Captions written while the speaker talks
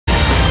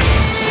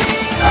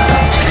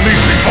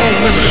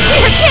You're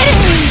kidding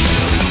me!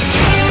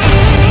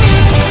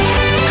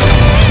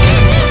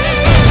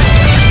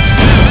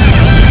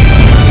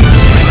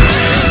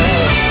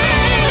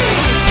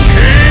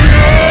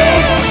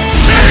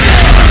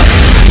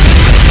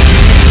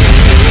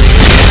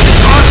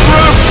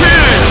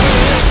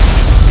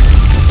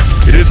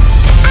 It is.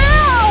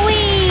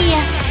 Owie!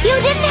 You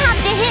didn't have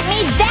to hit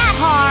me that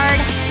hard!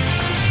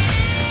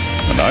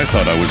 And I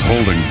thought I was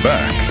holding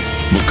back.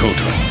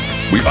 Makoto,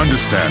 we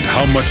understand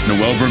how much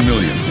Noel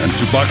Vermilion and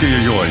Tsubaki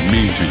Yayoi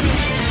mean to you.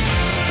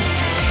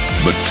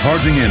 But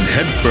charging in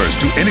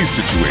headfirst to any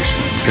situation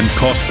can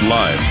cost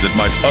lives that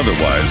might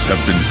otherwise have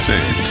been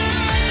saved.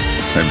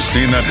 I've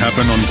seen that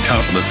happen on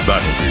countless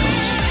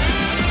battlefields.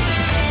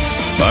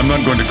 I'm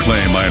not going to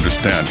claim I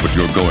understand what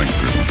you're going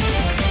through,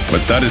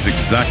 but that is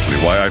exactly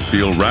why I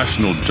feel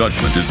rational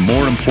judgment is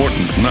more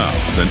important now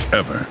than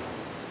ever.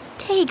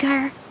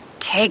 Tager.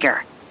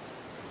 Tager?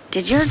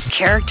 Did your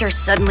character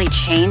suddenly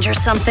change or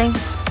something?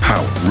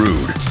 How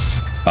rude.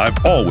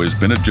 I've always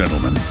been a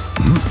gentleman.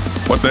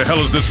 What the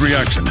hell is this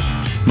reaction?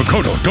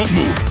 Makoto, don't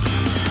move.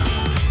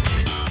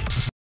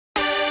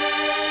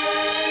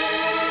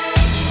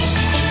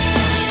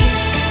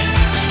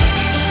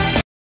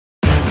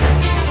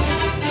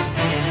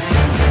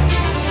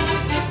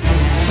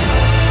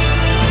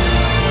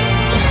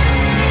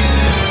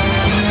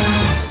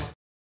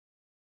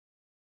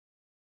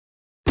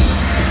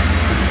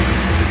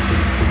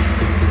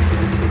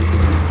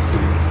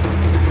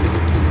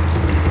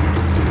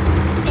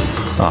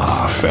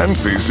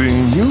 Fancy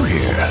seeing you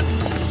here.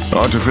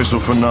 Artificial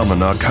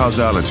phenomena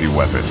causality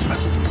weapon.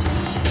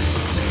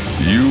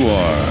 You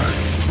are...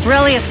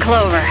 Relius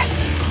Clover.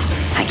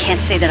 I can't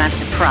say that I'm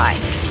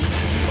surprised.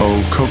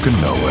 Oh,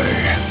 Kokonoe.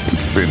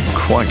 It's been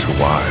quite a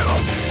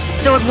while.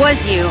 So it was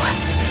you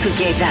who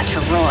gave that to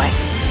Roy.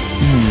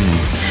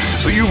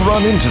 So you've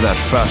run into that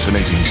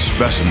fascinating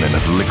specimen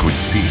of liquid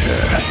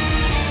seether.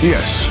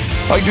 Yes,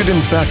 I did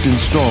in fact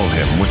install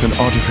him with an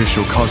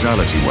artificial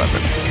causality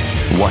weapon.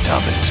 What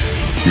of it?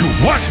 You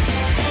what?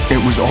 It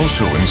was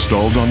also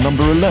installed on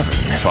number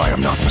 11, if I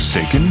am not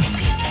mistaken.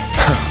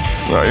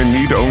 I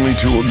need only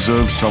to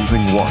observe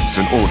something once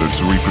in order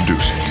to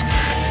reproduce it.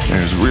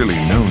 There's really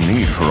no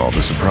need for all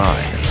the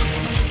surprise.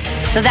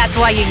 So that's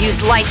why you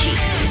used Lychee.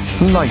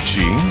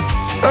 Lychee?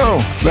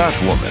 Oh, that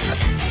woman.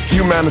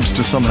 You managed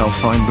to somehow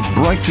find the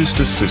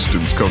brightest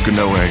assistants,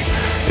 Kokonoe,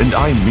 and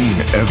I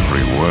mean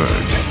every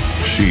word.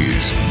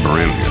 She's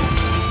brilliant.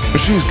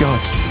 She's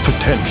got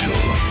potential.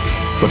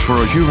 But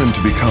for a human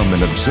to become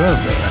an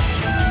observer,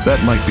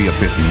 that might be a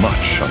bit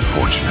much,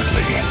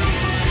 unfortunately.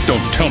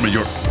 Don't tell me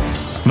you're...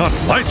 not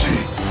Lychee.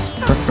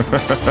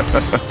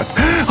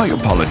 I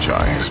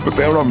apologize, but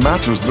there are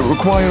matters that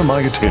require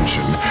my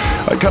attention.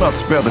 I cannot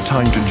spare the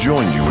time to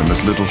join you in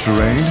this little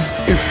charade,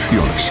 if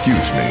you'll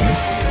excuse me.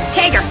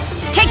 Tager,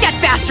 take that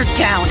bastard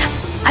down.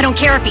 I don't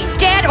care if he's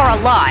dead or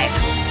alive.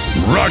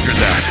 Roger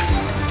that.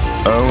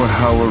 Oh,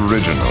 how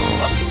original.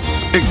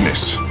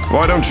 Ignis,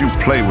 why don't you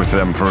play with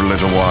them for a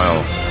little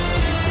while?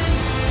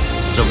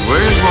 The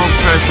wave will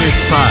press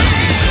expand.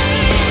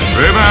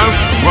 Wave out,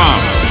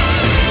 one.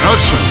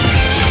 Action.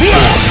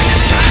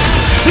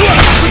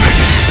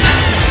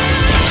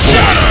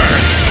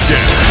 Shatter!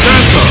 Dead.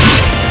 Center.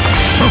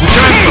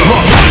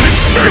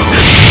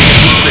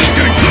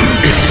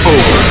 It's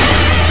over.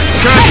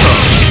 Center.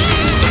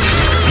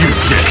 You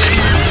jest.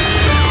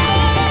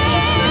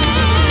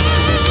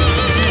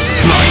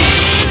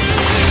 Slice.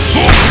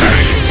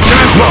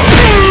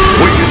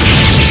 Wicked.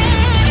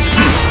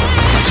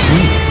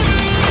 See?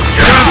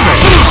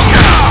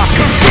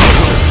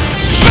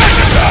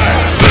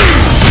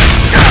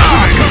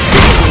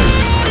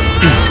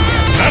 Easy.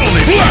 That'll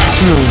leave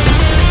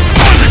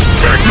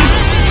unexpected.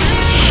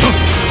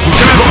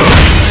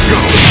 Go.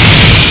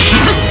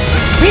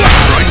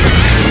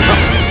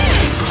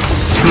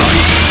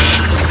 Slice.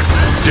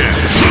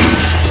 Dance.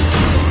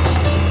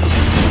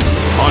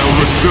 I'll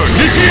research.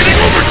 Initiating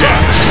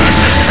overdance.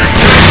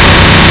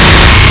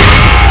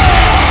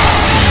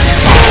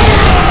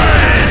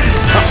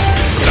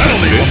 That'll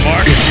leave a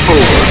mark. It's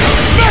over.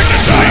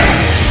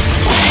 Magnetite.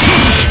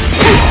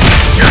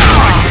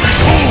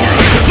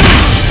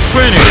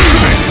 Finish.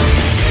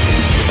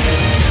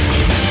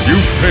 You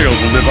fail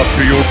to live up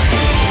to your...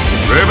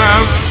 Wave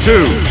out,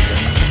 2.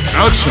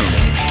 Action.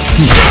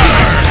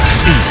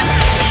 Easy.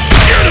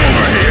 Get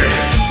over here.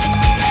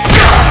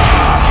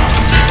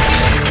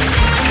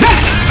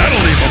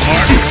 That'll leave a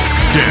mark.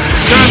 Dead.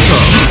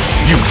 Center.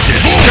 You just...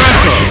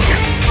 Center.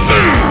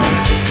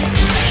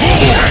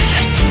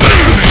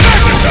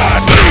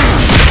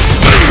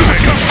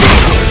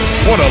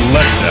 What a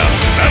letdown.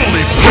 That'll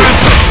leave a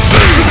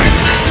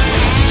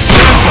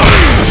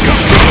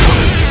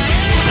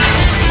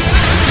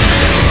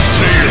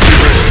Say your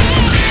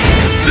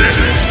prayers. This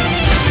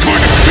is going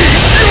to be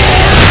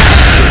yours.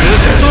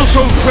 This is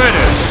also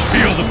finish.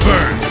 Feel the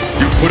burn.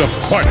 You put up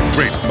quite a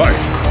great fight.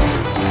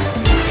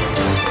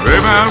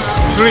 Wave out,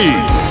 3.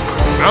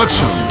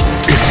 Action.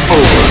 It's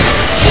over.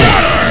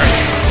 Shatter.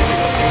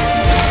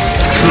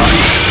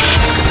 Slice.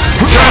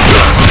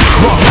 Center.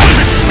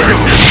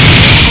 Unexpected.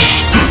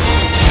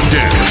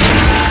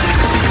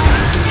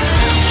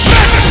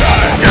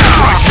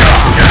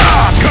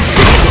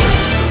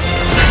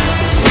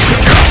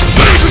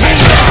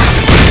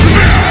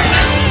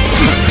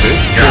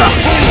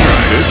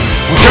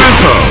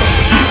 Tempo!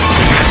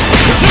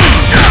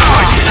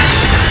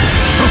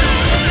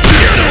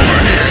 Get over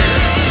here!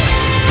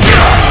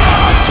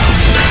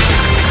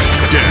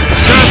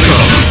 Tempo!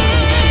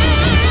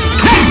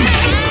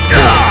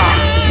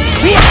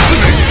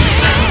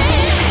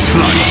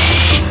 Slice!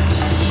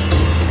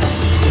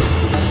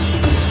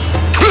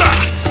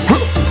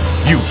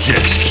 You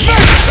just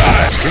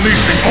die!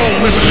 Releasing all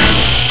limits!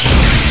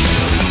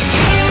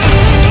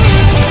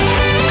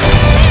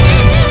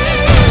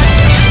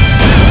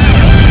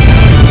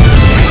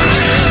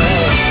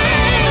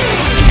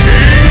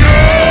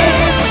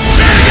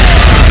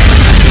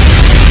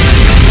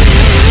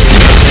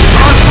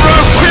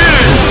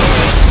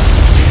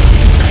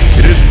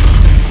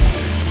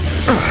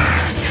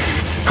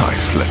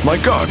 Let my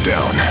guard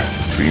down.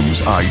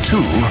 Seems I,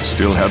 too,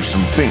 still have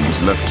some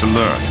things left to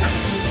learn.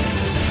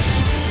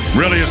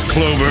 Relius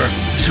Clover,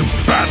 you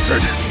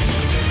bastard!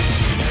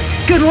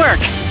 Good work.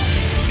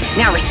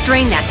 Now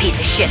restrain that piece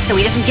of shit so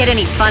he doesn't get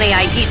any funny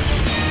ideas.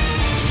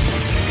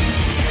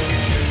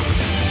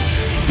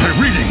 My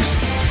readings!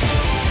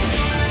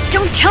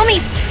 Don't tell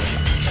me...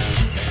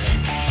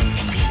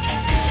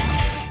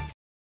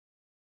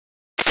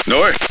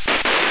 Noi?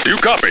 Do you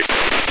copy?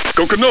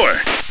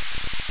 Kokonoi!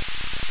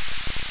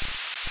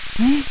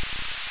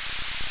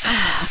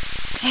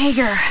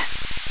 Tager,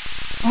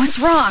 what's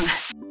wrong?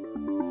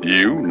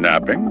 You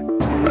napping?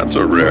 That's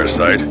a rare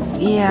sight.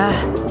 Yeah,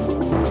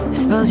 I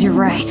suppose you're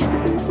right.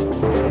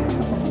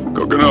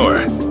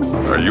 Kokonoi,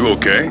 are you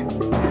okay?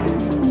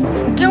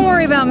 Don't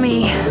worry about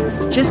me.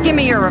 Just give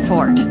me your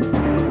report.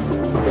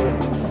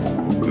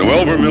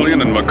 Noelle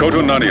Vermillion and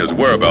Makoto Nania's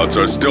whereabouts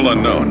are still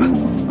unknown.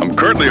 I'm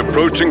currently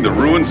approaching the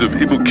ruins of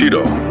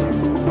Ibukido.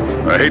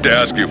 I hate to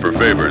ask you for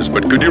favors,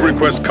 but could you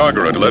request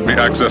Kagura to let me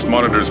access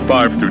monitors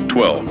 5 through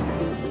 12?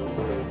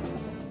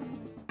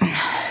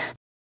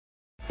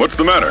 What's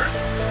the matter?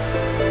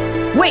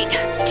 Wait,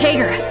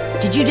 Tager,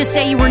 did you just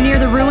say you were near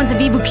the ruins of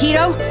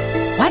Ibukido?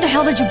 Why the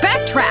hell did you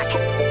backtrack?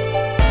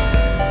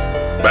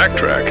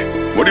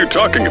 Backtrack? What are you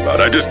talking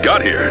about? I just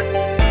got here.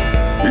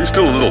 Are you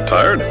still a little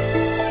tired?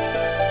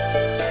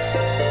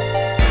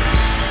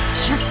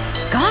 Just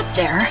got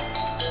there?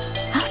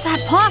 How's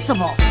that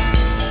possible?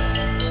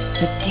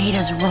 The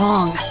data's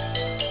wrong.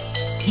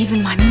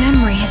 Even my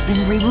memory has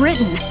been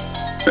rewritten.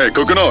 Hey,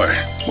 Kokonoi,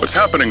 what's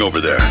happening over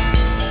there?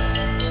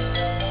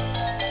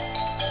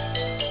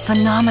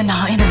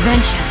 Phenomena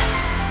intervention.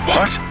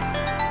 What?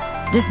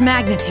 This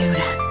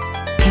magnitude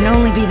can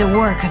only be the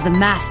work of the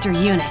master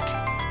unit.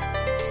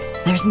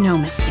 There's no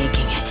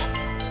mistaking it.